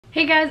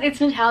Hey guys, it's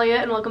Natalia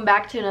and welcome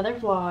back to another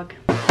vlog.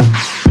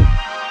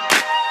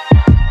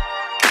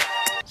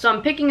 So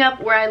I'm picking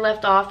up where I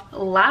left off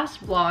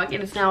last vlog.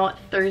 It is now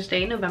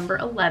Thursday, November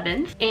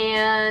 11th,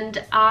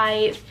 and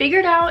I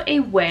figured out a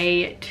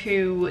way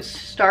to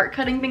start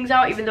cutting things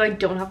out even though I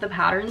don't have the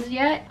patterns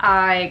yet.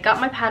 I got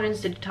my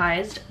patterns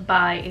digitized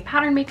by a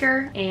pattern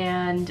maker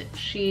and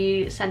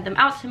she sent them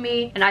out to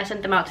me and I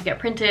sent them out to get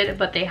printed,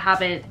 but they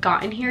haven't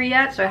gotten here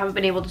yet, so I haven't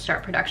been able to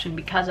start production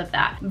because of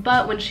that.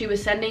 But when she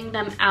was sending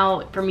them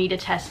out for me to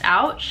test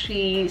out,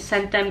 she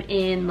sent them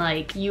in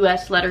like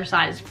US letter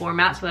size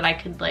format so that I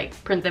could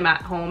like print them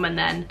at home and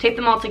then tape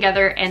them all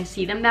together and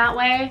see them that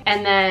way.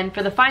 And then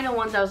for the final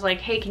ones I was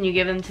like, hey, can you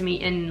give them to me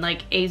in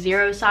like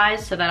A0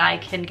 size so that I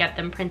can get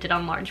them printed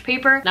on large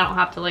paper and I don't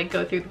have to like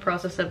go through the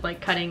process of like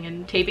cutting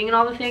and taping and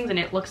all the things, and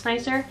it looks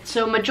nicer.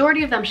 So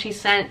majority of them she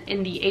sent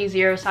in the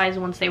A0 size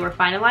once they were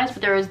finalized,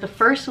 but there was the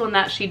first one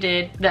that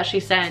she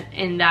sent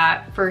in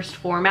that first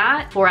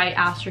format before I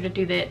asked her to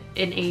do that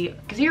in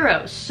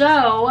A0.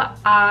 So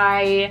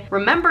I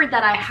remembered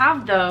that I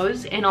have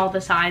those in all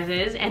the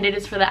sizes and it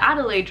is for the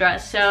Adelaide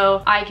dress,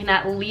 so I can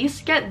at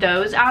least get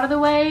those out of the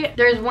way.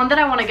 There's one that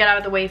I want to get out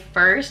of the way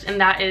first, and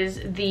that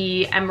is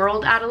the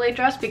Emerald Adelaide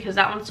dress because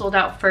that one sold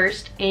out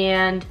first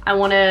and I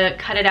want to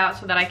cut it out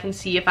so that I can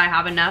see if I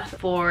have enough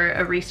for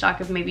a restock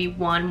of maybe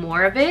one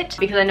more of it,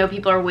 because I know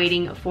people are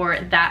waiting for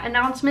that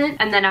announcement.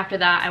 And then after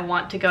that I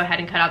want to go ahead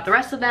and cut out the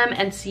rest of them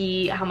and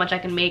see how much I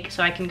can make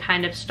so I can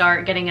kind of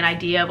start getting an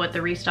idea of what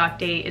the restock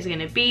date is going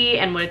to be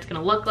and what it's going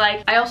to look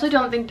like. I also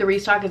don't think the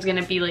restock is going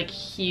to be like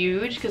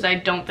huge because I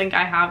don't think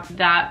I have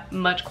that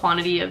much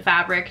quantity of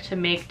fabric to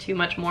make too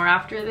much more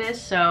after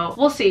this, so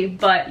we'll see.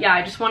 But yeah,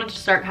 I just wanted to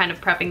start kind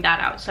of prepping that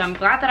out, so I'm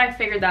glad that I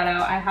figured that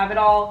out. I have it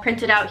all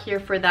printed out here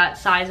for that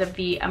size of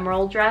the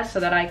emerald dress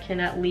so that I can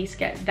at least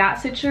get that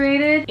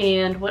situated.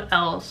 And what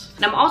else?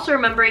 And I'm also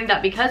remembering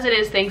that because it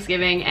is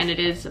Thanksgiving and it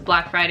is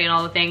Black Friday and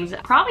all the things,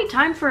 probably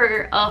time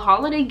for a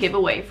holiday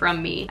giveaway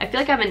from me. I feel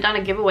like I haven't done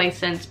a giveaway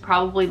since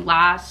probably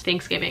last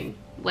Thanksgiving.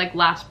 Like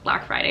last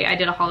Black Friday I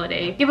did a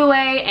holiday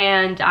giveaway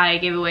and I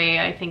gave away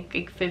I think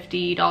like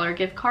 $50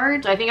 gift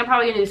card. So I think I'm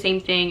probably gonna do the same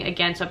thing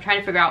again, so I'm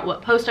trying to figure out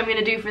what post I'm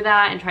gonna do for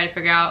that and try to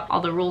figure out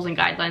all the rules and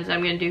guidelines that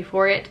I'm gonna do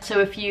for it.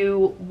 So if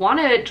you want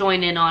to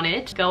join in on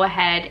it, go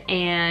ahead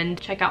and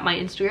check out my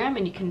Instagram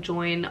and you can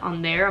join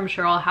on there. I'm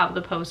sure I'll have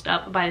the post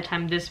up by the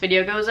time this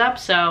video goes up.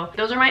 So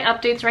those are my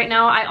updates right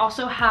now. I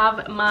also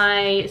have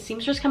my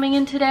seamstress coming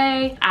in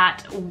today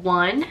at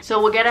 1,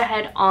 so we'll get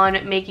ahead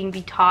on making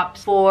the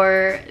tops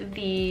for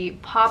the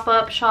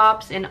pop-up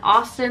shops in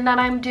Austin that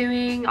I'm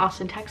doing,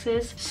 Austin,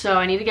 Texas. So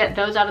I need to get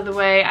those out of the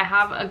way. I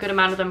have a good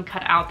amount of them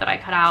cut out that I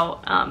cut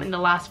out in the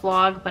last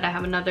vlog, but I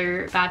have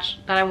another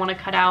batch that I want to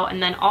cut out. And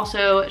then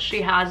also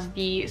she has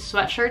the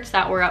sweatshirts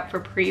that were up for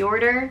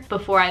pre-order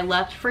before I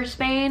left for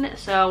Spain,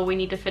 so we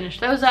need to finish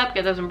those up,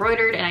 get those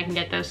embroidered, and I can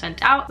get those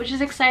sent out, which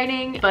is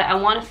exciting. But I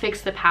want to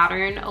fix the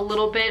pattern a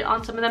little bit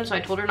on some of them, so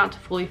I told her not to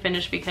fully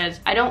finish because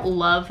I don't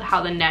love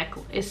how the neck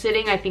is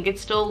sitting. I think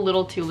it's still a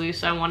little too loose,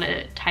 so I want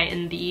to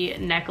tighten the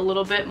neck a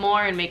little bit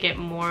more and make it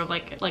more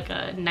like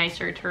a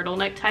nicer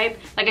turtleneck type.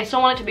 Like I still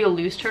want it to be a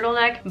loose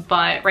turtleneck,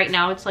 but right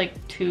now it's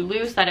like too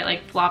loose that it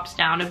like flops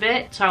down a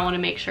bit, so I want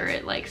to make sure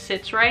it like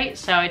sits right.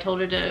 So I told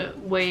her to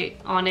wait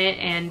on it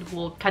and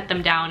we'll cut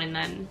them down and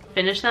then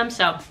finish them.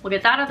 So we'll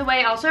get that out of the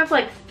way. I also have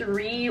like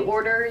 3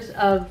 orders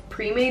of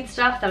pre-made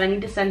stuff that I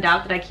need to send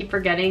out that I keep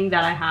forgetting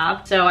that I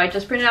have, so I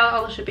just printed out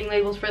all the shipping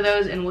labels for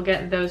those and we'll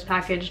get those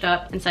packaged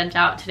up and sent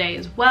out today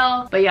as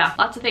well. But yeah,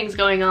 lots of things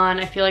going on.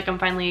 I feel like I'm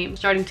finally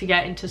starting to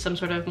get into some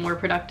sort of more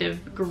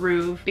productive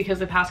groove because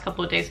the past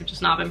couple of days have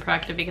just not been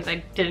productive because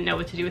I didn't know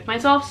what to do with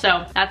myself.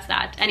 So that's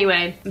that.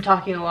 Anyway, I'm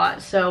talking a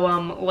lot, so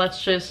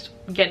let's just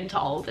get into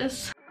all of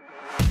this.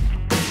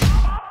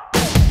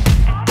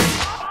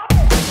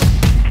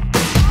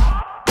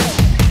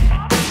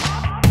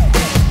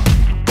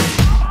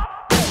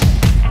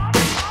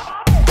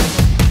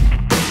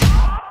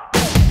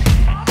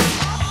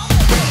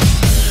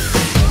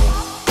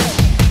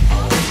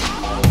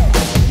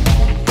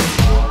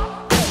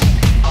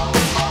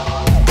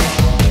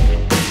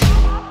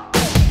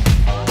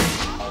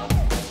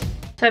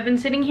 So I've been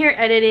sitting here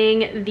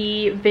editing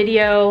the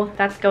video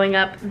that's going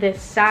up this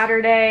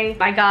Saturday.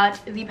 I got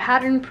the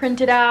pattern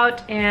printed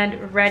out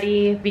and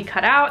ready to be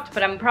cut out,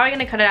 but I'm probably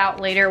gonna cut it out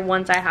later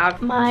once I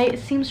have my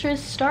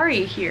seamstress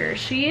Starry here.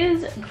 She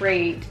is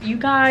great. You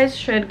guys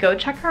should go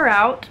check her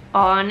out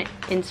on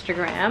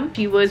Instagram.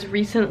 She was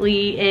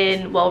recently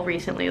in, well,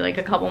 recently, like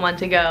a couple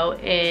months ago,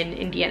 in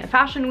Indiana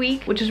Fashion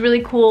Week, which is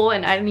really cool,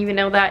 and I didn't even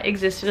know that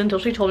existed until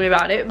she told me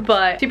about it,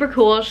 but super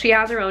cool. She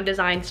has her own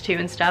designs too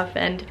and stuff,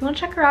 and if you want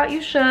to check her out, you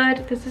should.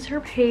 should. This is her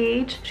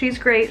page. She's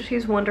great.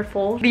 She's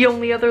wonderful. The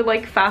only other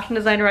like fashion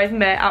designer I've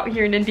met out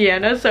here in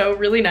Indiana, so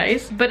really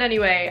nice. But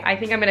anyway, I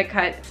think I'm gonna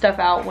cut stuff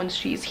out once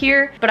she's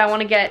here, but I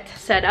want to get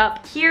set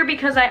up here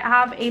because I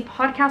have a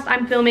podcast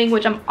I'm filming,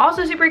 which I'm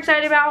also super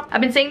excited about.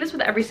 I've been saying this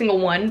with every single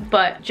one,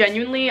 but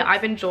genuinely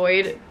I've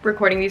enjoyed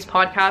recording these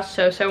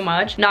podcasts so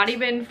much. Not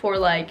even for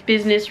like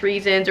business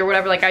reasons or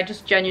whatever, like I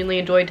just genuinely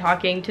enjoy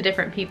talking to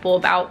different people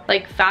about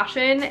like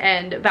fashion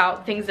and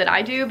about things that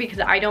I do, because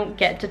I don't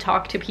get to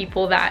talk to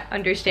people that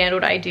understand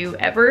what I do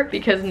ever,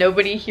 because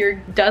nobody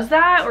here does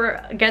that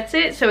or gets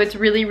it. So it's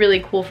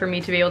really cool for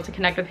me to be able to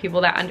connect with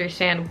people that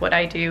understand what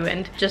I do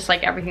and just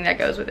like everything that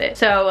goes with it.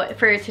 So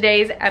for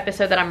today's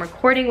episode that I'm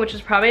recording, which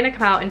is probably gonna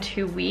come out in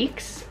 2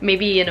 weeks,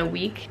 maybe in a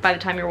week by the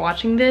time you're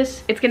watching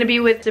this, it's gonna be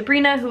with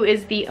Sabrina, who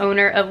is the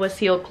owner of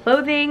Wasil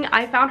Clothing.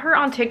 I found her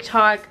on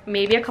TikTok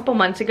maybe a couple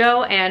months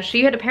ago, and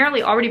she had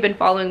apparently already been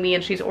following me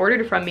and she's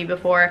ordered from me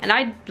before, and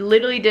I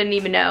literally didn't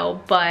even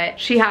know. But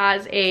she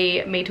has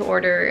a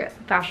made-to-order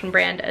fashion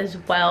brand as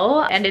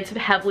well, and it's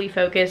heavily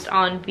focused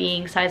on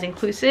being size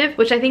inclusive,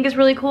 which I think is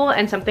really cool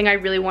and something I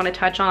really want to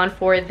touch on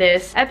for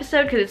this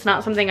episode, because it's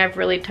not something I've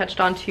really touched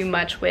on too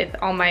much with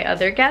all my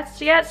other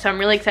guests yet. So I'm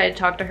really excited to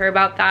talk to her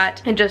about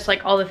that and just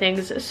like all the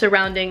things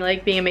surrounding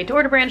like being a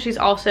made-to-order brand. She's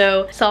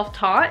also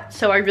self-taught,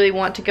 so I really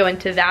want to go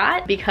into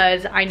that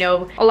because I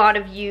know a lot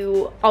of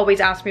you always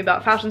ask me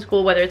about fashion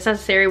school, whether it's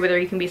necessary, whether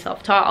you can be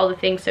self-taught, all the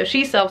things. So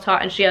she's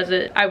self-taught and she has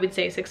a, I would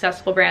say,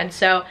 successful brand.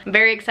 So I'm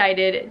very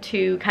excited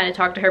to kind of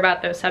talk to her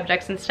about those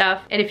subjects and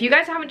stuff. And if you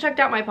guys haven't checked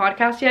out my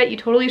podcast yet, you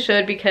totally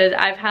should, because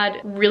I've had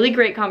really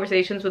great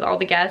conversations with all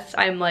the guests.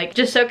 I'm like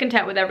just so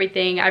content with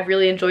everything. I've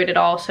really enjoyed it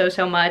all so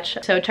much.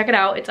 So check it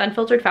out. It's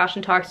Unfiltered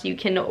Fashion Talks. You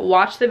can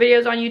watch the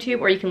videos on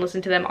YouTube or you can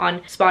listen to them on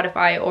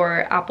Spotify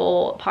or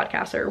Apple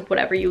Podcasts or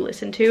whatever you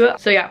listen to.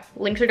 So yeah,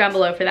 links are down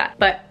below for that.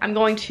 But I'm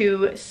going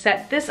to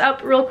set this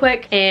up real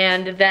quick,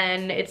 and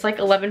then it's like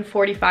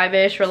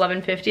 11:45ish or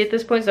 11:50 at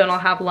this point, so then I'll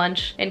have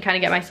lunch and kind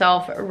of get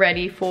myself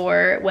ready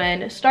for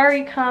when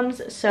Starry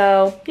comes.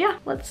 So yeah,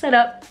 let's set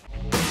up.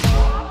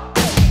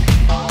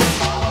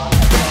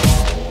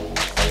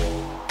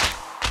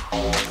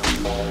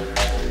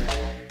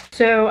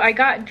 So I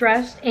got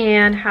dressed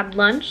and had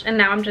lunch, and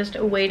now I'm just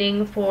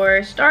waiting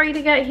for Starry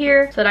to get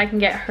here so that I can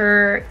get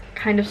her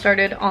kind of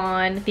started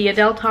on the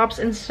Adele tops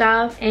and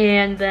stuff,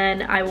 and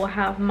then I will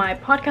have my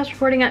podcast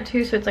recording at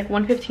 2, so it's like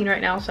 1:15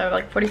 right now, so I have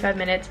like 45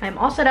 minutes. I'm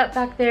all set up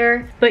back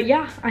there, but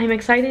yeah, I'm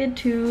excited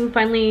to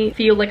finally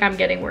feel like I'm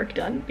getting work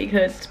done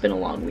because it's been a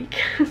long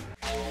week.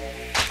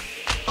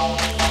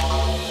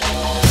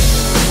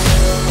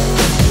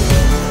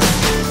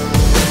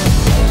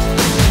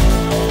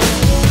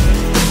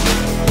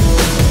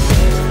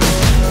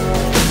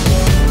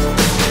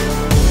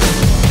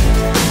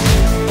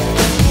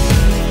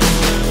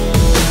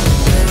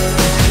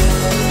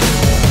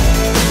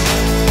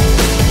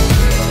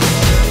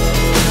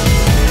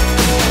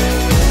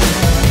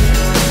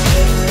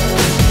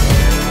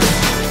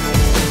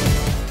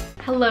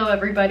 Hello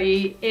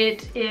everybody,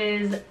 it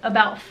is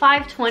about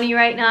 5:20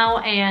 right now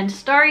and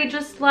Starry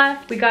just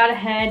left. We got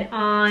ahead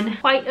on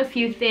quite a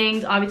few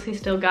things. Obviously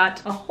still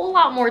got a whole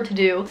lot more to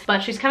do,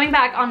 but she's coming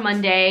back on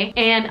Monday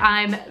and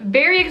I'm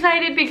very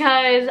excited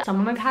because some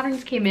of my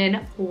patterns came in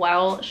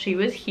while she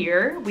was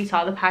here. We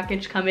saw the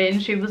package come in.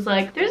 She was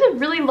like, there's a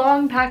really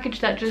long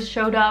package that just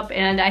showed up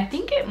and I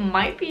think it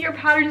might be your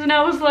patterns, and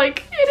I was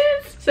like,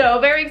 it is. So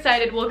very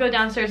excited. We'll go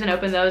downstairs and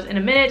open those in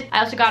a minute. I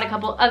also got a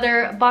couple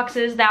other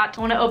boxes that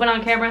I want to open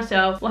on camera,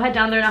 so we'll head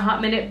down there in a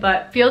hot minute.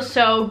 But feels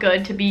so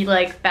good to be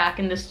like back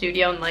in the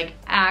studio and like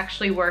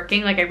actually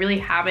working. Like I really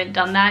haven't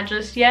done that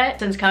just yet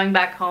since coming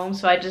back home,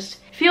 so I just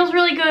feels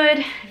really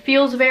good.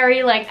 Feels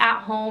very like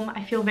at home.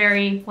 I feel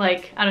very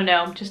like, I don't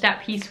know, just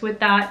at peace with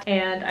that.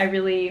 And I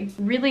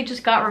really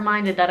just got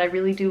reminded that I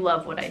really do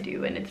love what I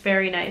do, and it's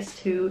very nice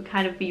to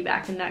kind of be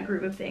back in that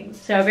groove of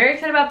things. So very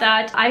excited about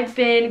that. I've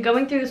been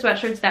going through the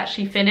sweatshirts that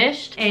she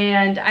finished,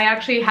 and I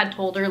actually had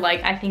told her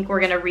like I think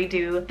we're gonna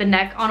redo the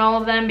neck on all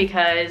of them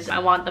because I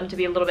want them to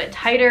be a little bit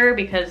tighter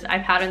because I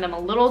patterned them a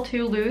little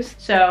too loose.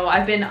 So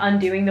I've been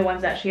undoing the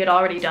ones that she had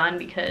already done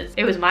because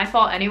it was my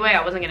fault anyway.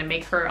 I wasn't gonna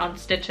make her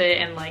unstitch it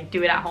and like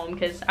do it at home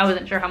because I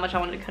wasn't sure how much I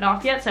wanted to cut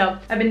off yet. So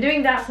I've been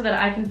doing that so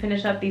that I can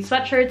finish up these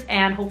sweatshirts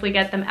and hopefully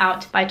get them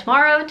out by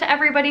tomorrow to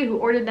everybody who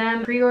ordered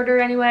them, pre-order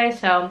anyway.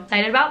 So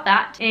excited about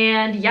that.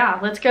 And yeah,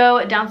 let's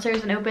go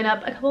downstairs and open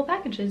up a couple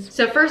packages.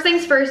 So first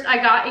things first, I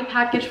got a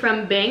package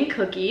from Bang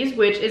Cookies,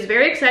 which is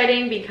very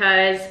exciting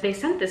because they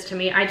sent this to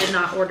me. I did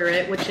not order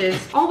it, which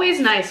is always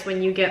nice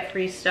when you get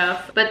free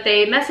stuff. But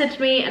they messaged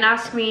me and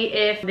asked me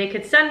if they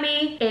could send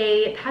me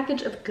a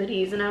package of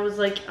goodies, and I was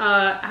like,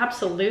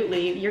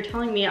 absolutely. You're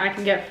telling me I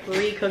can get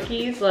free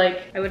cookies.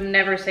 Like, I would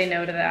never say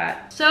no to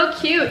that. So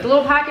cute. The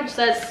little package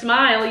says,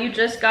 smile, you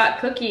just got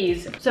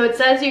cookies. So it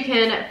says you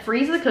can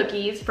freeze the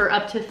cookies for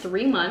up to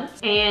 3 months.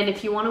 And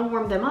if you want to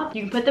warm them up,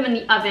 you can put them in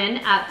the oven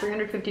at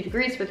 350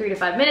 degrees for 3 to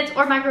 5 minutes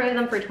or microwave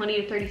them for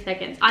 20 to 30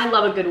 seconds. I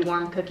love a good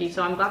warm cookie,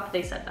 so I'm glad that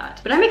they said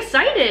that. But I'm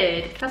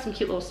excited. Got some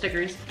cute little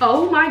stickers.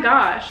 Oh my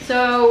gosh.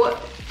 So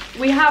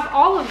we have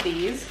all of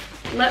these.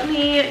 Let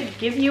me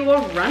give you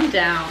a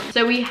rundown.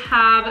 So we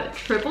have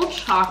triple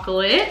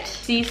chocolate,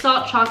 sea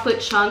salt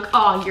chocolate chunk.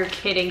 Oh, you're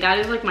kidding. That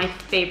is like my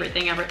favorite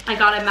thing ever. I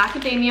got a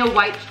macadamia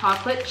white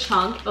chocolate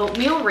chunk,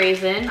 oatmeal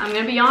raisin. I'm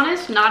gonna be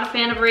honest, not a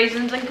fan of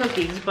raisins and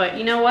cookies, but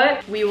you know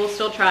what? We will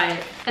still try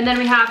it. And then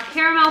we have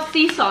caramel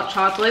sea salt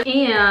chocolate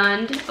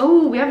and,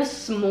 oh, we have a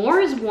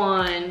s'mores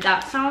one.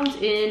 That sounds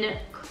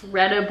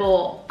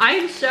incredible. I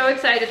am so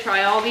excited to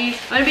try all these.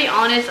 I'm gonna be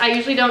honest, I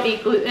usually don't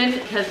eat gluten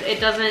because it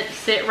doesn't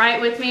sit right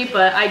with me,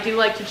 but I do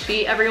like to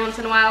cheat every once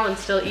in a while and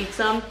still eat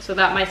some so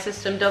that my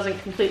system doesn't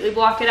completely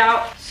block it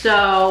out.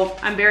 So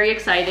I'm very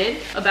excited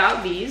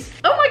about these.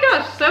 Oh my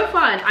gosh, so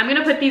fun. I'm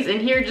gonna put these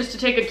in here just to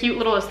take a cute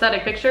little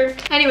aesthetic picture.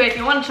 Anyway, if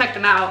you want to check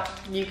them out,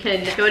 you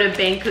can go to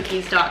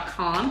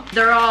bangcookies.com.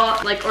 They're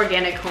all like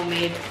organic,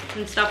 homemade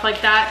and stuff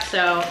like that.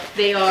 So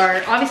they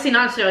are obviously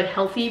not necessarily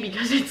healthy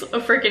because it's a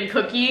freaking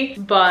cookie,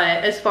 but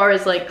as far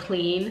as like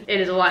clean, it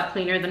is a lot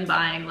cleaner than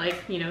buying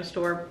like, you know,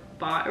 store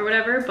bought or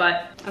whatever.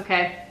 But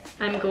okay,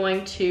 I'm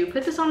going to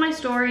put this on my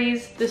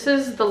stories. This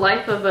is the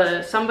life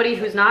of somebody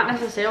who's not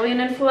necessarily an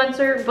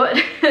influencer, but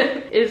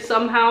is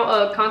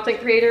somehow a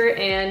content creator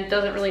and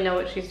doesn't really know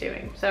what she's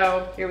doing.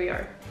 So here we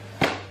are.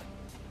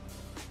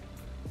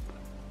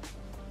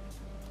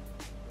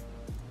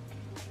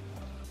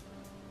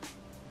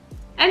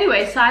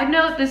 Anyway, side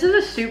note, this is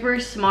a super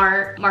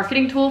smart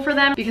marketing tool for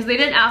them because they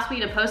didn't ask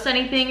me to post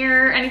anything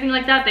or anything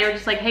like that. They were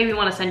just like, hey, we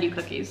want to send you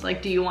cookies.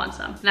 Like, do you want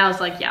some? And I was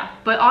like, yeah.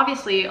 But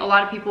obviously, a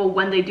lot of people,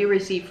 when they do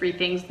receive free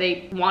things,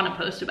 they want to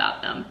post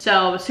about them.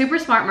 So super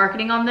smart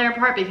marketing on their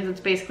part because it's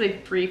basically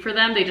free for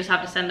them. They just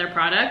have to send their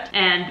product.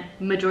 And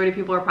majority of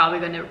people are probably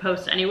going to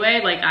post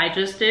anyway, like I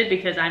just did,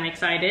 because I'm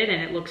excited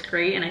and it looks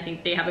great. And I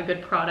think they have a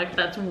good product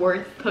that's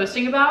worth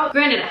posting about.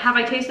 Granted, have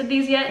I tasted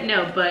these yet?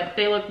 No, but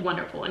they look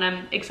wonderful and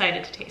I'm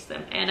excited to taste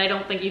them, and I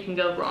don't think you can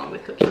go wrong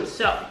with cookies.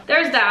 So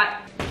there's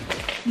that.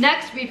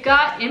 Next, we've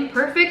got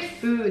Imperfect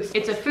Foods.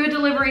 It's a food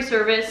delivery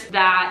service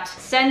that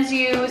sends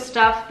you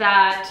stuff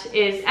that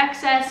is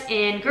excess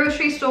in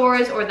grocery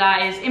stores or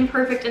that is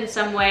imperfect in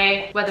some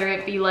way, whether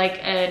it be like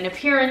an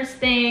appearance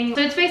thing.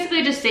 So it's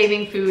basically just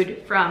saving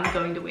food from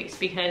going to waste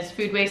because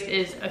food waste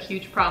is a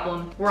huge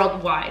problem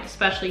worldwide,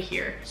 especially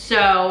here. So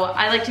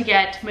I like to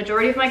get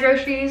majority of my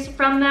groceries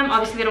from them.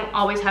 Obviously, they don't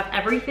always have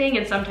everything,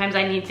 and sometimes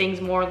I need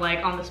things more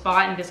like on the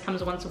spot, and this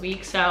comes once a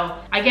week. So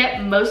I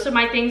get most of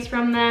my things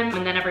from them,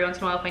 and then every once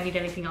in a while, if I need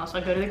anything else,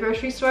 I'll go to the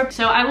grocery store.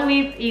 So I will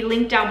leave a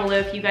link down below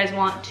if you guys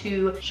want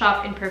to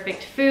shop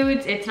Imperfect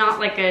Foods. It's not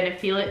like an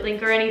affiliate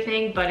link or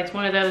anything, but it's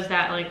one of those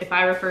that like if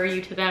I refer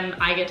you to them,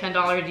 I get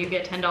 $10, you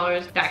get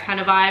 $10, that kind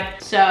of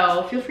vibe.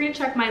 So feel free to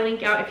check my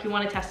link out if you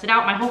want to test it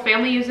out. My whole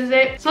family uses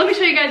it. So let me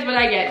show you guys what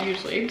I get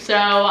usually. So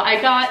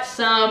I got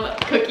some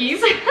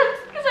cookies.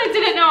 I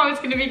didn't know I was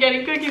gonna be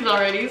getting cookies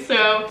already.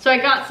 So I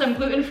got some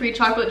gluten-free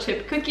chocolate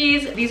chip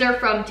cookies. These are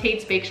from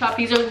Tate's Bake Shop.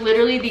 These are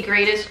literally the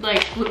greatest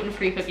like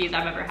gluten-free cookies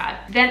I've ever had.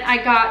 Then I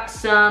got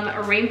some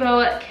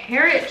rainbow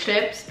carrot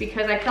chips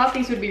because I thought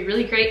these would be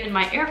really great in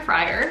my air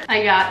fryer.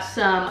 I got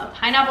some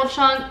pineapple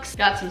chunks,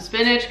 got some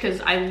spinach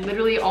because I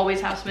literally always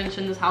have spinach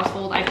in this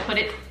household. I put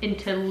it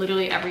into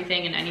literally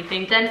everything and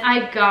anything. Then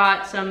I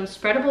got some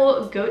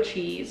spreadable goat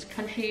cheese,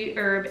 country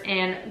herb,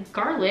 and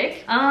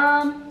garlic.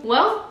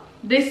 Well,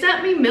 they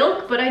sent me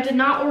milk, but I did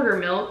not order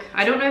milk.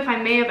 I don't know if I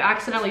may have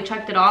accidentally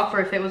checked it off or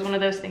if it was one of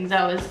those things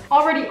that was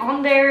already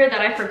on there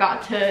that I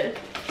forgot to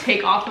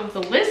take off of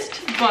the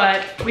list,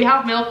 but we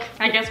have milk.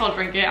 I guess I'll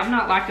drink it. I'm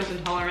not lactose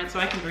intolerant, so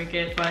I can drink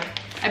it, but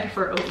I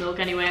prefer oat milk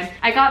anyway.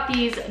 I got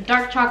these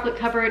dark chocolate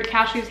covered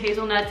cashews,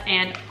 hazelnuts,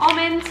 and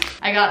almonds.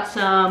 I got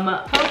some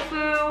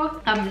tofu.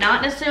 I'm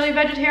not necessarily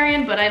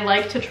vegetarian, but I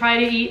like to try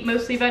to eat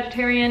mostly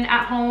vegetarian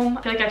at home.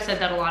 I feel like I've said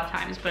that a lot of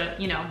times, but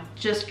you know,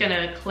 just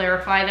gonna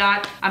clarify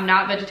that. I'm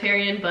not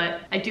vegetarian,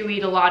 but I do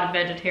eat a lot of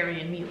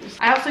vegetarian meals.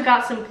 I also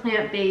got some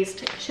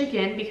plant-based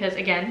chicken because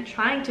again,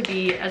 trying to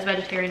be as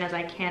vegetarian as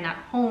I can at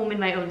home in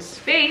my own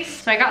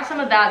space. So I got some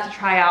of that to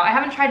try out. I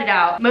haven't tried it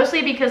out,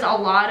 mostly because a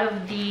lot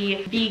of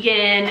the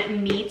vegan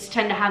meats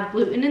tend to have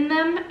gluten in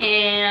them,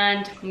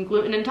 and I'm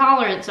gluten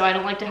intolerant, so I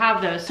don't like to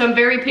have those. So I'm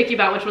very picky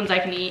about which ones I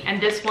can eat,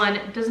 and this one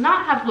does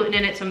not have gluten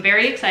in it, so I'm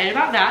very excited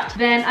about that.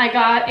 Then I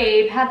got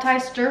a pad thai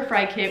stir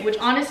fry kit, which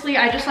honestly,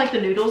 I just like the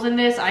noodles in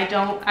this.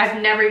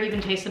 I've never even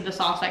tasted the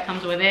sauce that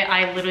comes with it.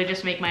 I literally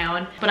just make my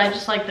own, but I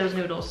just like those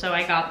noodles, so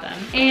I got them.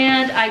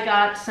 And I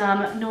got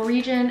some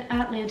Norwegian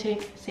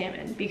Atlantic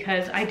salmon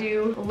because I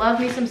do love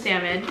me some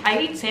salmon.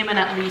 I eat salmon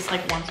at least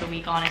like once a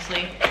week,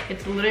 honestly.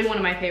 It's literally one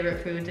of my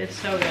favorite foods. It's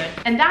so good.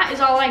 And that is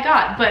all I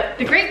got. But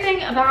the great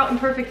thing about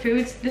Imperfect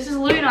Foods, this is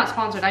literally not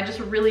sponsored, I just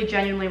really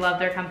genuinely love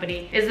their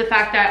company, is the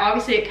fact that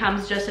obviously it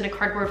comes just in a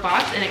cardboard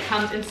box and it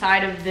comes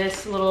inside of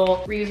this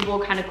little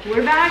reusable kind of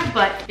cooler bag.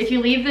 But if you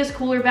leave this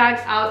cooler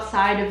bag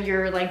outside of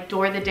your like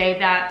door the day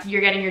that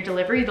you're getting your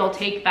delivery, they'll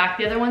take back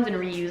the other ones and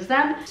reuse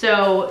them.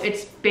 So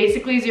it's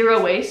basically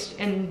zero waste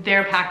in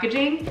their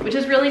packaging, which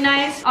is really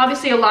nice.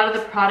 Obviously a lot of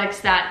the products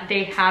that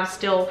they have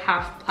still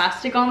have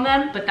plastic on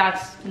them, but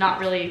that's not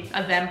really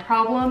a them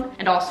problem.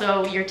 And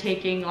also you're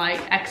taking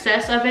like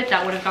excess of it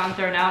that would have gone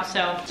thrown out.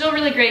 So still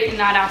really great in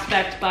that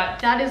aspect, but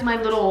that is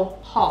my little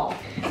haul.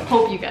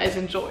 Hope you guys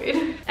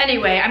enjoyed.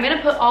 Anyway, I'm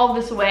gonna put all of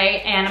this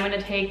away and I'm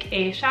gonna take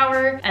a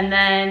shower and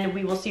then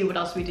we will see what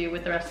else we do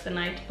with the rest of the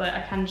night. But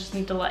I kind of just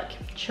need to like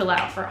chill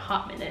out for a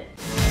hot minute.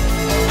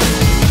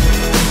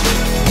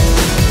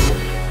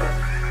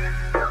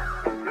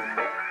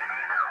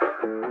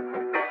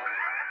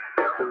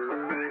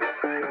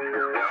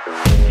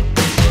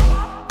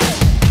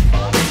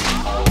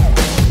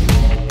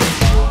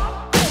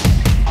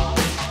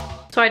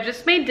 So I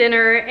just made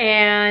dinner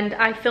and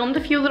I filmed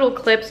a few little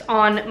clips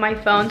on my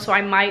phone, so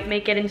I might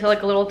make it into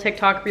like a little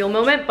TikTok reel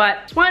moment,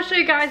 but just want to show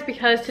you guys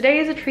because today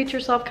is a treat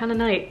yourself kind of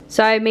night.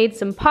 So I made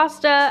some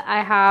pasta.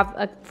 I have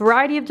a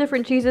variety of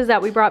different cheeses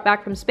that we brought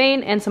back from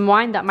Spain and some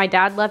wine that my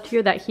dad left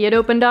here that he had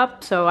opened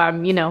up, so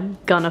I'm, you know,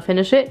 gonna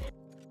finish it.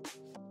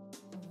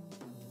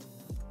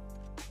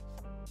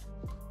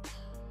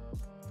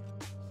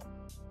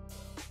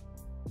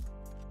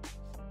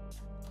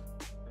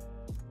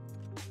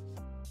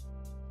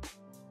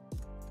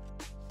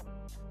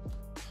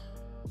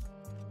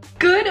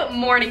 Good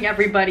morning,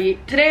 everybody.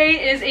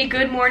 Today is a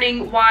good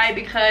morning. Why?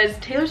 Because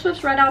Taylor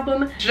Swift's Red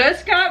album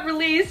just got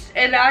released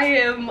and I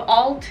am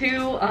all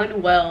too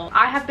unwell.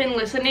 I have been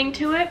listening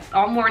to it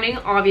all morning,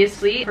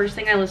 obviously. First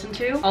thing I listened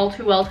to, All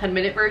Too Well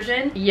 10-minute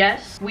version.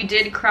 Yes, we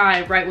did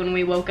cry right when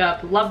we woke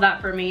up. Love that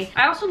for me.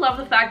 I also love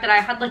the fact that I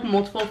had like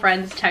multiple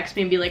friends text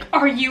me and be like,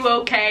 are you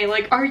okay?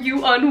 Like, are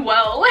you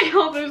unwell? Like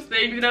all those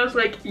things. And I was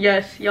like,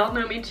 yes, y'all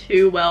know me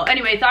too well.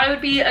 Anyway, thought it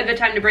would be a good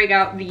time to break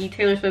out the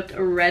Taylor Swift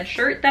red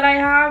shirt that I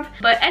have.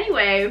 But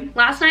anyway,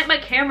 last night my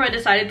camera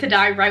decided to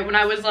die right when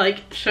I was like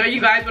show you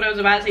guys what I was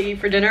about to eat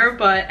for dinner.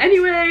 But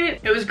anyway,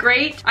 it was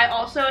great. I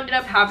also ended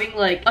up having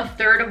like a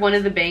third of one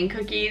of the Bang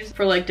cookies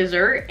for like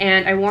dessert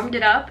and I warmed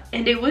it up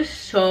and it was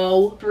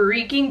so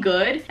freaking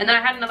good. And then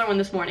I had another one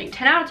this morning.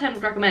 10 out of 10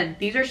 would recommend.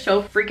 These are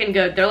so freaking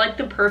good. They're like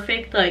the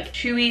perfect like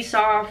chewy,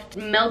 soft,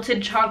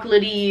 melted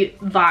chocolatey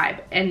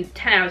vibe, and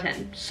 10 out of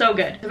 10. So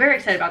good. So very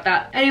excited about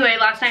that. Anyway,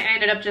 last night I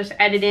ended up just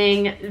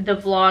editing the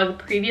vlog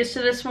previous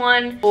to this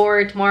one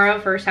for tomorrow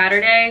for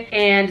Saturday,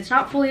 and it's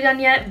not fully done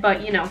yet,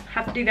 but you know,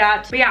 have to do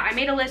that. But yeah, I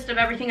made a list of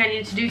everything I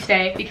needed to do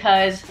today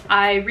because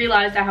I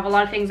realized I have a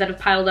lot of things that have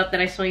piled up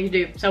that I still need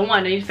to do. So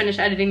 1, I need to finish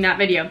editing that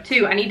video.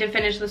 2, I need to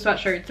finish the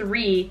sweatshirt.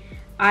 3,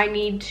 I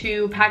need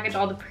to package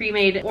all the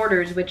pre-made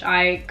orders, which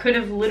I could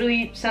have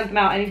literally sent them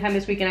out anytime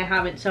this week and I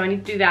haven't, so I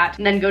need to do that.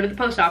 And then go to the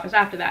post office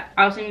after that.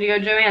 I also need to go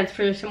to Joann's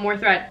for some more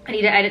thread. I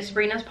need to edit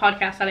Sabrina's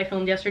podcast that I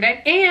filmed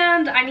yesterday.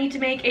 And I need to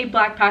make a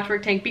black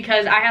patchwork tank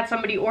because I had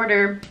somebody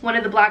order one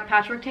of the black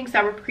patchwork tanks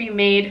that were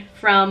pre-made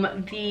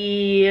from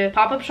the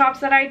pop-up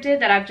shops that I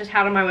did that I've just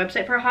had on my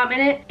website for a hot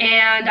minute.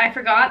 And I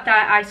forgot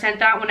that I sent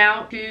that one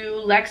out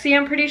to Lexi,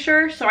 I'm pretty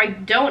sure. So I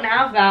don't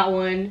have that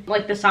one,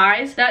 like the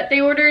size that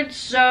they ordered.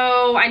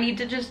 So I need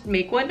to just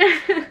make one.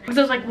 Because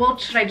I was like, well,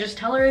 should I just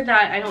tell her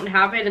that I don't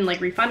have it and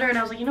like refund her? And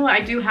I was like, you know what,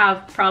 I do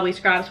have probably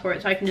scraps for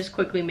it, so I can just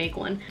quickly make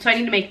one. So I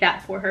need to make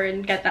that for her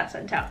and get that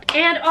sent out.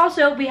 And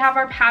also we have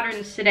our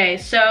patterns today,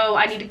 so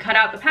I need to cut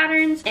out the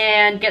patterns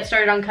and get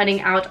started on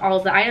cutting out all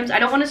of the items. I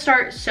don't want to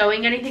start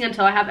sewing anything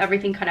until I have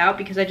everything cut out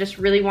because I just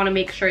really want to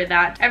make sure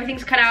that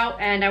everything's cut out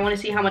and I want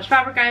to see how much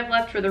fabric I have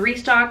left for the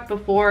restock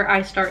before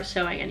I start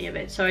sewing any of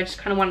it. So I just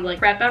kind of want to like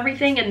prep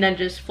everything and then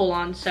just full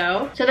on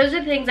sew. So those are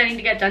the things I need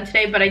to get done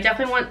today, but I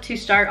definitely want to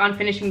start on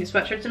finishing the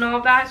sweatshirts and all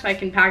of that so I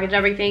can package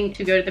everything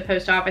to go to the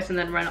post office and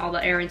then run all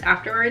the errands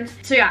afterwards.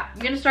 So yeah, I'm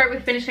gonna start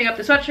with finishing up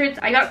the sweatshirts.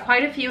 I got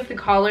quite a few of the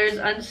collars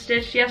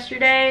unstitched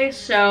yesterday,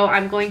 so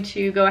I'm going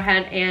to go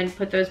ahead and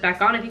put those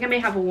back on. I think I may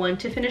have one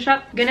to finish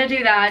up. I'm gonna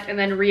do that and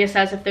then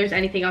reassess if there's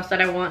anything else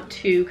that I want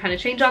to kind of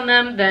change on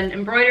them, then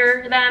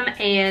embroider them,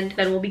 and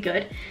then we'll be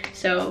good.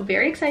 So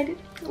very excited.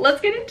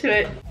 Let's get into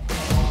it.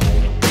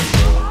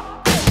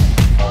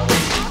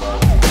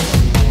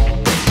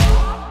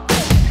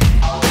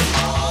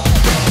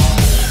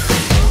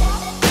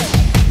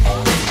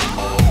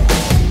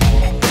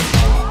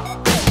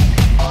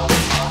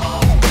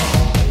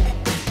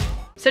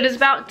 So it is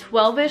about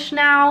 12-ish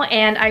now,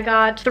 and I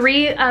got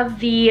 3 of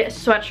the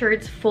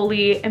sweatshirts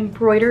fully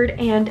embroidered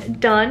and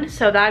done,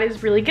 so that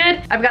is really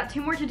good. I've got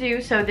 2 more to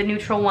do, so the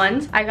neutral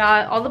ones. I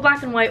got all the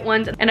black and white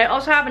ones, and I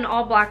also have an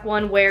all black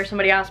one where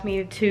somebody asked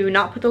me to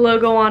not put the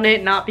logo on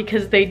it, not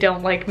because they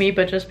don't like me,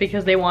 but just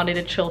because they wanted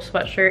a chill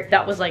sweatshirt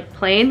that was like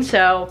plain,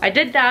 so I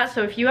did that.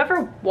 So if you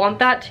ever want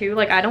that too,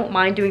 like I don't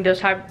mind doing those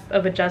type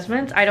of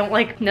adjustments. I don't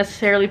like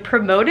necessarily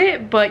promote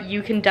it, but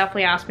you can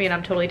definitely ask me and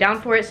I'm totally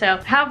down for it. So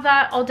have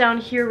that all down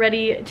here you're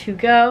ready to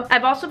go.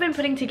 I've also been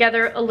putting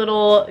together a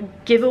little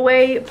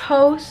giveaway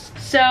post.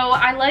 So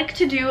I like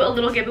to do a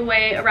little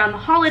giveaway around the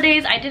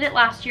holidays. I did it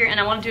last year and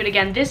I want to do it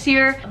again this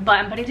year, but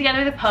I'm putting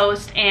together the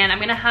post and I'm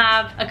gonna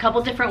have a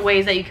couple different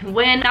ways that you can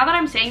win. Now that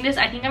I'm saying this,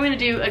 I think I'm gonna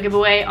do a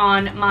giveaway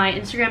on my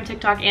Instagram,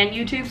 TikTok, and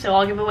YouTube. So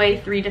I'll give away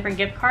 3 different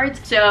gift cards.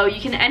 So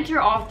you can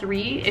enter all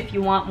 3 if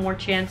you want more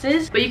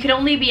chances, but you can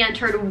only be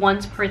entered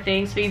once per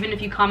thing. So even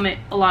if you comment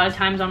a lot of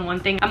times on one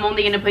thing, I'm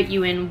only gonna put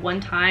you in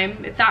one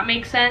time, if that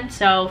makes sense.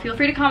 So feel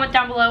free to comment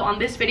down below on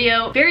this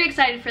video. Very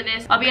excited for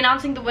this. I'll be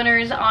announcing the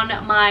winners on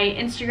my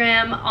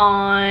Instagram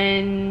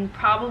on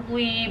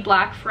probably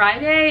Black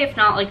Friday, if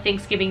not like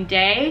Thanksgiving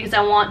Day, because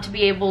I want to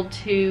be able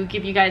to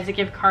give you guys the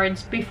gift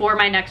cards before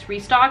my next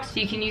restock, so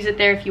you can use it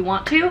there if you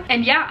want to.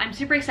 And yeah, I'm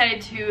super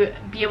excited to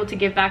be able to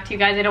give back to you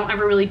guys. I don't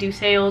ever really do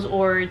sales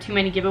or too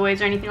many giveaways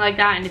or anything like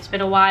that, and it's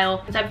been a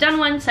while since I've done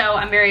one, so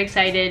I'm very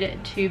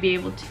excited to be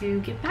able to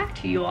give back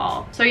to you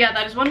all. So yeah,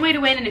 that is one way to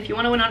win, and if you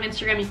want to win on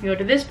Instagram, you can go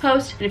to this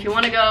post, and if you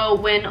want to go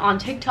win on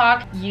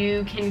TikTok,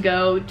 you can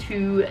go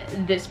to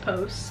this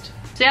post.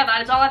 So yeah,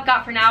 that is all I've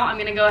got for now. I'm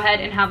gonna go ahead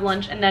and have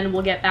lunch, and then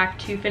we'll get back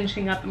to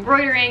finishing up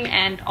embroidering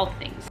and all the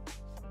things.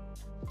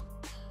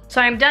 So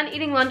I'm done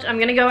eating lunch. I'm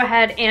gonna go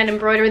ahead and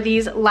embroider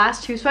these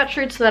last 2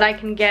 sweatshirts so that I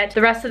can get the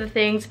rest of the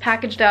things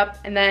packaged up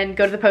and then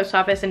go to the post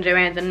office and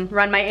Joann's and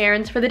run my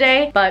errands for the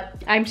day. But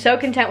I'm so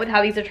content with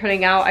how these are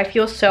turning out. I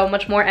feel so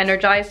much more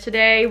energized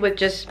today with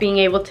just being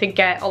able to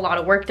get a lot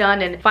of work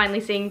done, and finally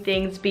seeing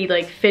things be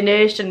like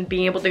finished and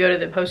being able to go to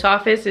the post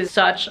office is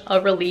such a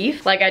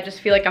relief. Like, I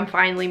just feel like I'm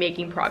finally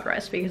making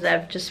progress because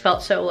I've just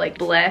felt so like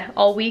bleh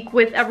all week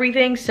with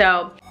everything.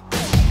 So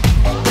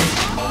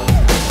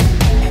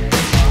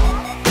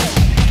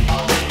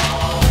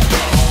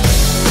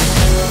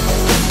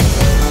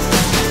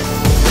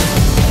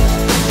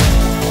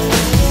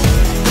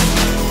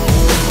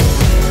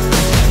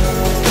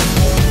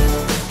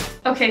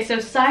okay, so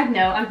side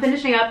note, I'm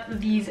finishing up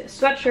these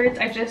sweatshirts.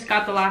 I just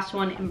got the last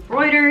one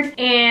embroidered,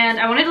 and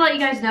I wanted to let you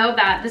guys know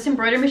that this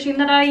embroidery machine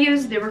that I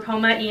use, the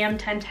Ricoma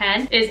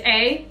EM1010,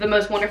 is the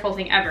most wonderful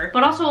thing ever,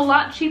 but also a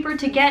lot cheaper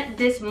to get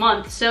this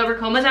month. So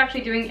Ricoma is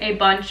actually doing a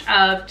bunch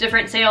of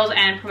different sales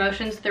and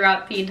promotions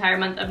throughout the entire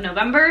month of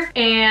November,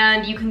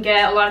 and you can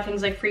get a lot of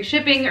things like free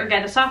shipping or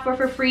get the software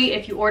for free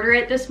if you order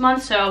it this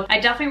month. So I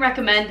definitely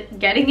recommend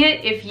getting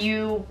it if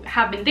you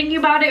have been thinking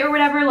about it or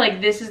whatever.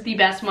 Like, this is the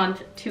best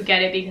month to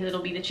get it because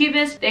it'll be the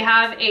cheapest. They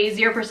have a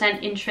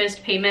 0%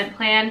 interest payment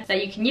plan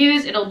that you can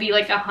use. It'll be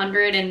like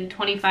 $125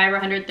 or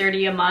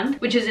 $130 a month,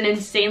 which is an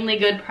insanely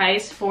good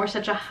price for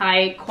such a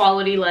high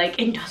quality like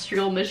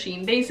industrial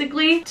machine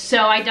basically.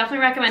 So I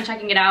definitely recommend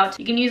checking it out.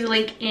 You can use the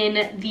link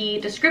in the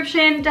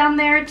description down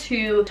there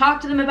to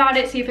talk to them about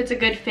it, see if it's a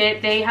good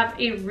fit. They have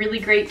a really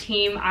great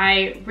team.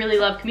 I really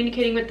love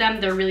communicating with them.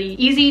 They're really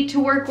easy to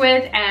work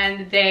with,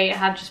 and they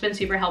have just been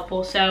super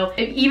helpful. So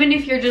even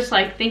if you're just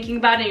like thinking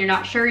about it and you're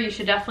not sure, you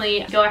should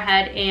definitely go ahead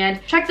and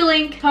check the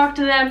link, talk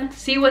to them,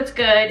 see what's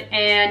good.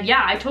 And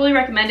yeah, I totally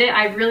recommend it.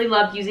 I really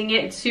love using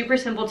it. It's super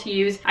simple to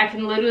use. I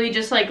can literally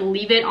just like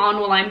leave it on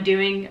while I'm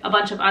doing a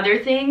bunch of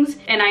other things,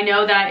 and I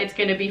know that it's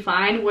gonna be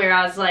fine.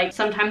 Whereas like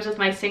sometimes with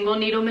my single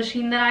needle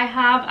machine that I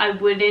have, I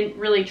wouldn't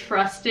really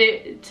trust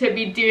it to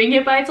be doing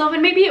it by itself,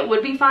 and maybe it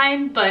would be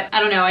fine, but I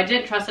don't know, I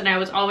didn't trust it, and I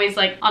was always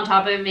like on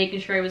top of it making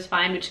sure it was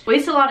fine, which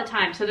wastes a lot of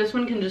time. So this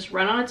one can just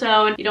run on its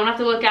own. You don't have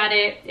to look at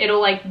it.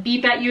 It'll like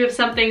beep at you if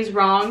something's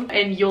wrong,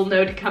 and you'll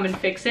know to come and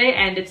fix it.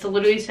 And it's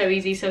literally so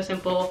easy, so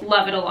simple.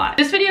 Love it a lot.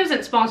 This video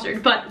isn't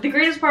sponsored, but the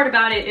greatest part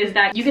about it is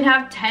that you can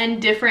have 10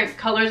 different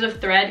colors of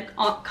thread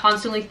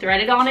constantly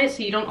threaded on it,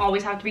 so you don't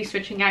always have to be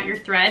switching out your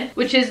thread,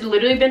 which has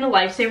literally been a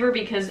lifesaver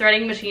because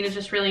threading machine is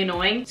just really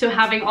annoying. So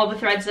having all the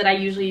threads that I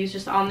usually use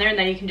just on there, and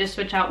then you can just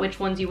switch out which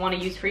ones you want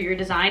to use for your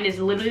design, is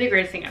literally the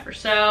greatest thing ever.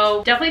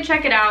 So definitely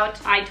check it out.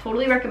 I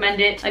totally recommend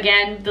it.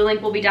 Again, the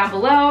link will be down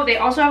below. They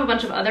also have a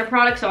bunch of other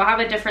products, so I'll have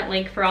a different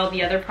link for all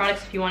the other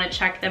products if you want to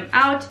check them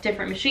out.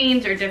 Different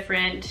machines or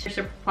different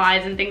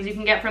supplies and things you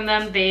can get from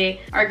them.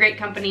 They are a great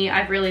company.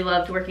 I've really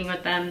loved working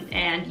with them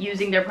and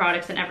using their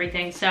products and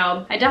everything,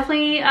 so I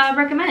definitely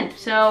recommend.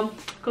 So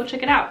go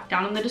check it out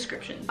down in the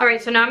description. All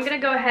right, so now I'm gonna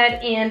go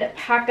ahead and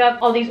pack up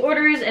all these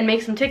orders and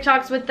make some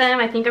TikToks with them.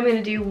 I think I'm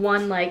gonna do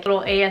one like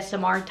little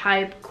ASMR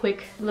type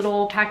quick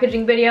little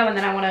packaging video, and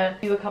then I want to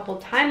do a couple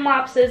time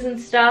lapses and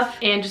stuff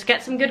and just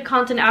get some good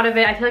content out of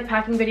it. I feel like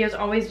packing videos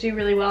always do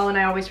really well, and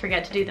I always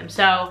forget to do them,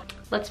 so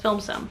let's film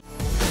some.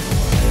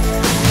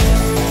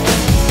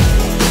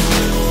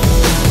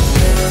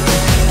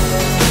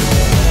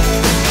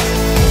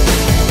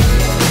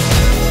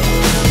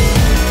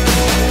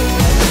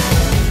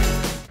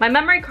 My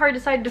memory card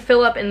decided to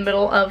fill up in the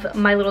middle of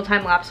my little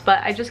time lapse,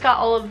 but I just got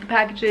all of the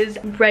packages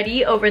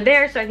ready over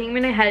there, so I think I'm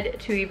gonna head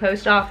to the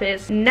post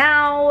office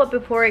now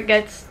before it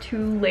gets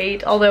too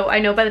late. Although I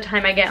know by the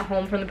time I get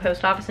home from the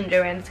post office in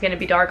Joann's, it's gonna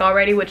be dark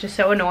already, which is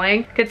so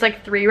annoying. It's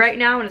like 3 right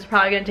now, and it's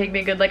probably gonna take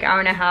me a good like hour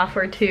and a half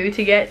or 2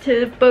 to get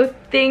to both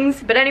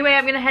things. But anyway,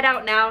 I'm gonna head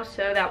out now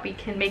so that we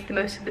can make the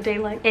most of the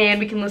daylight and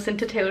we can listen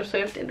to Taylor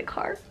Swift in the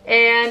car.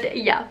 And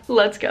yeah,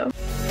 let's go.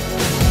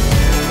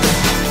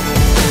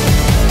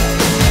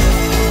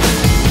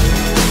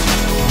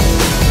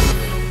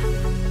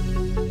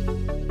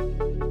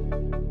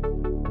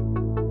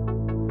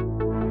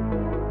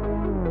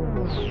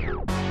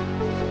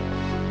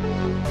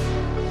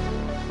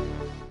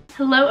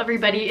 Hello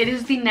everybody, it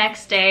is the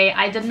next day.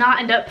 I did not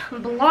end up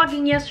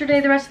vlogging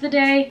yesterday the rest of the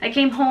day. I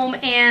came home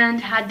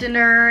and had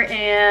dinner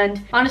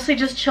and honestly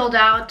just chilled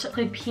out,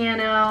 played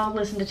piano,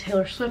 listened to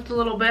Taylor Swift a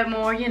little bit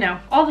more, you know,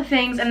 all the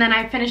things. And then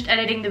I finished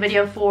editing the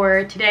video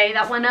for today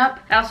that went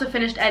up. I also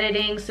finished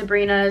editing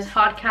Sabrina's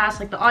podcast,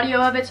 like the audio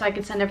of it, so I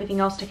could send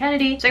everything else to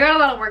Kennedy. So I got a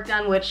lot of work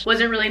done, which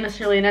wasn't really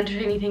necessarily an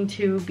entertaining thing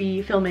to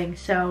be filming,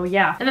 so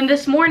yeah. And then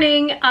this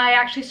morning, I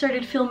actually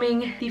started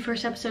filming the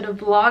first episode of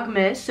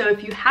Vlogmas. So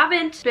if you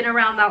haven't been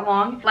around that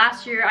long,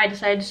 last year I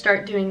decided to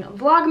start doing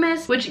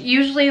Vlogmas, which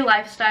usually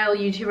lifestyle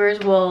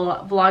YouTubers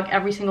will vlog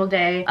every single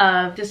day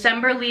of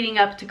December leading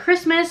up to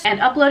Christmas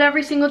and upload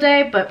every single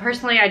day. But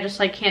personally, I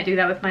just like can't do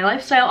that with my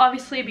lifestyle,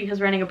 obviously,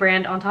 because running a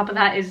brand on top of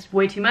that is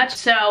way too much.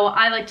 So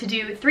I like to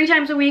do 3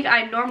 times a week.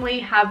 I normally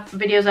have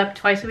videos up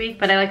twice a week,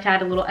 but I like to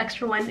add a little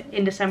extra one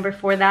in December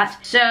for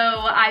that. So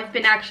I've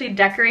been actually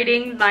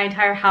decorating my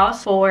entire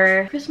house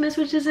for Christmas,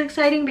 which is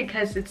exciting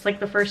because it's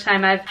like the first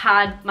time I've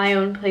had my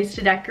own place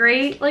to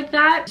decorate like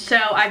that. So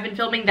I've been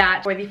filming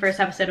that for the first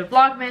episode of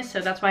Vlogmas,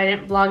 so that's why I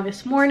didn't vlog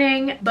this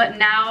morning. But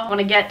now I want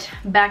to get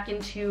back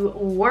into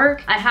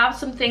work. I have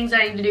some things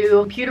I need to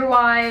do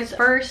computer-wise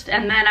first,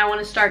 and then I want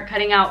to start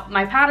cutting out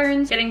my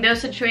patterns, getting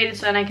those situated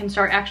so then I can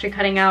start actually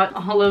cutting out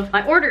all of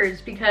my orders,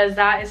 because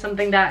that is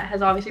something that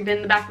has obviously been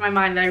in the back of my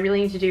mind that I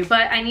really need to do.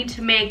 But I need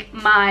to make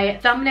my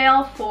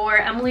thumbnail for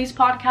Emily's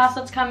podcast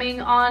that's coming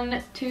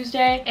on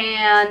Tuesday,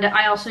 and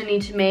I also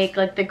need to make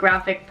like the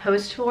graphic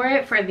post for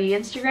it for the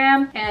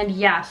Instagram. And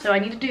yeah, so I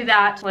need to do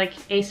that like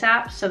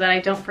ASAP so that I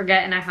don't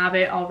forget and I have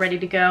it all ready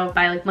to go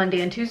by like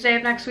Monday and Tuesday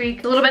of next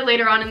week. A little bit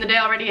later on in the day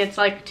already, it's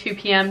like 2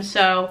 p.m.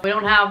 so we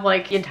don't have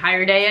like the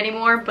entire day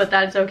anymore, but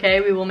that's okay,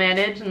 we will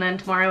manage. And then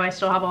tomorrow I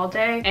still have all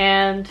day,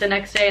 and the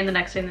next day and the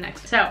next day and the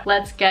next. So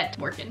let's get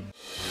working.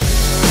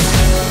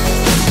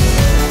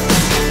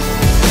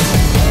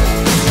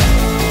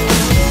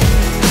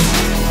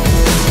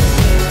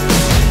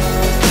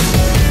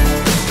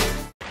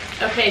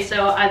 Okay,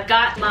 so I've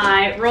got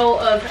my roll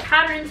of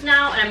patterns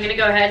now, and I'm gonna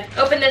go ahead,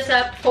 open this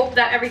up, hope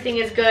that everything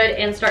is good,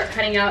 and start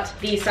cutting out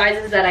the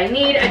sizes that I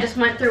need. I just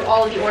went through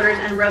all of the orders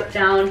and wrote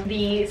down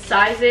the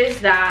sizes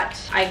that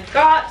I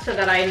got so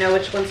that I know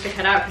which ones to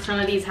cut out, because some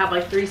of these have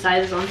like 3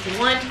 sizes onto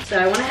one. So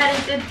I went ahead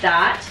and did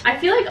that. I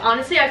feel like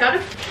honestly I got a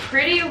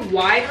pretty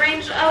wide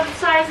range of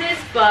sizes,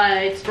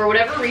 but for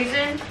whatever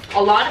reason,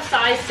 a lot of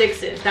size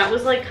 6s. That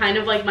was like kind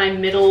of like my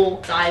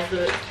middle size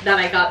that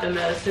I got the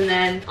most. And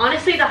then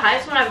honestly the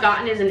highest one I've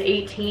gotten is an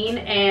 18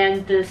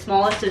 and the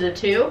smallest is a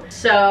 2.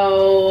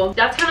 So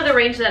that's kind of the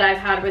range that I've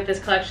had with this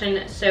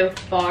collection so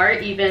far,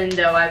 even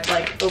though I've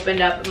like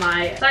opened up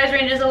my size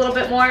ranges a little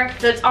bit more.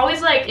 So it's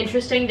always like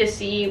interesting to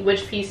see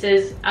which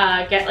pieces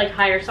get like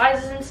higher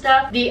sizes and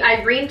stuff. The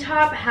Irene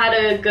top had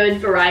a good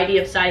variety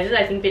of sizes.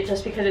 I think that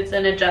just because it's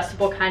an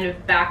adjustable kind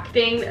of back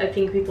thing, I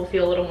think people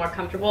feel a little more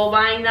comfortable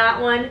buying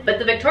that one. But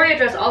the Victoria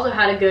dress also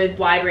had a good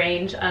wide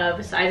range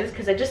of sizes,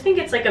 because I just think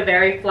it's like a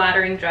very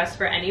flattering dress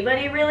for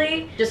anybody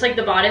really. Just like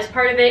the bodice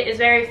part of it is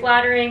very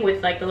flattering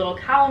with like the little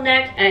cowl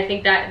neck, and I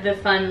think that the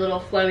fun little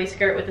flowy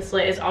skirt with the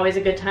slit is always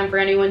a good time for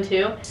anyone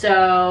too.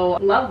 So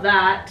love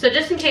that. So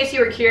just in case you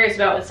were curious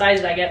about what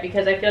sizes I get,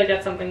 because I feel like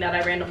that's something that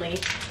I randomly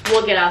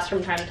will get asked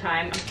from time to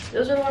time,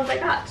 those are the ones I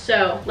got.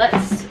 So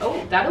let's,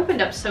 oh, that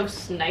opened up so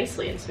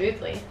nicely and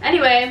smoothly.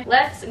 Anyway,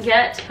 let's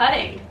get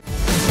cutting.